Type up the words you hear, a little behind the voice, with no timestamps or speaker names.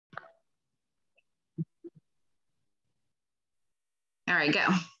All right, go.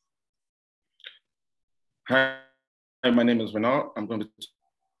 Hi, my name is Renaud. I'm going to be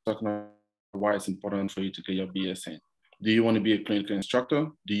talking about why it's important for you to get your BSN. Do you want to be a clinical instructor?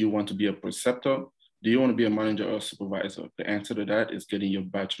 Do you want to be a preceptor? Do you want to be a manager or supervisor? The answer to that is getting your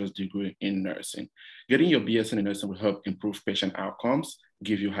bachelor's degree in nursing. Getting your BSN in nursing will help improve patient outcomes,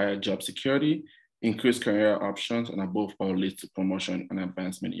 give you higher job security, increase career options, and above all, leads to promotion and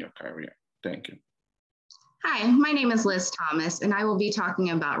advancement in your career. Thank you. Hi, my name is Liz Thomas, and I will be talking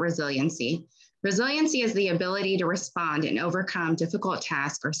about resiliency. Resiliency is the ability to respond and overcome difficult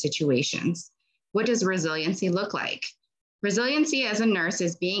tasks or situations. What does resiliency look like? Resiliency as a nurse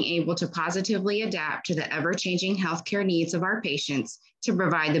is being able to positively adapt to the ever-changing healthcare needs of our patients to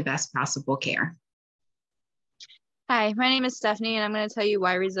provide the best possible care. Hi, my name is Stephanie, and I'm going to tell you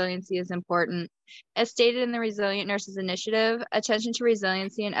why resiliency is important. As stated in the Resilient Nurses Initiative, attention to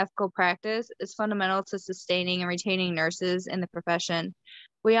resiliency and ethical practice is fundamental to sustaining and retaining nurses in the profession.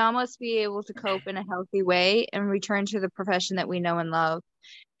 We all must be able to cope in a healthy way and return to the profession that we know and love.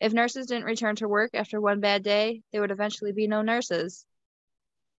 If nurses didn't return to work after one bad day, there would eventually be no nurses.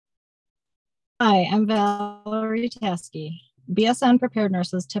 Hi, I'm Valerie Taskey. BSN prepared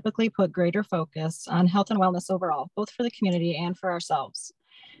nurses typically put greater focus on health and wellness overall, both for the community and for ourselves.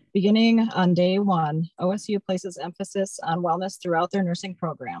 Beginning on day one, OSU places emphasis on wellness throughout their nursing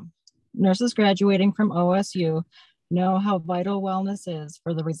program. Nurses graduating from OSU know how vital wellness is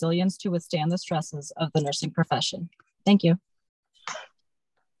for the resilience to withstand the stresses of the nursing profession. Thank you.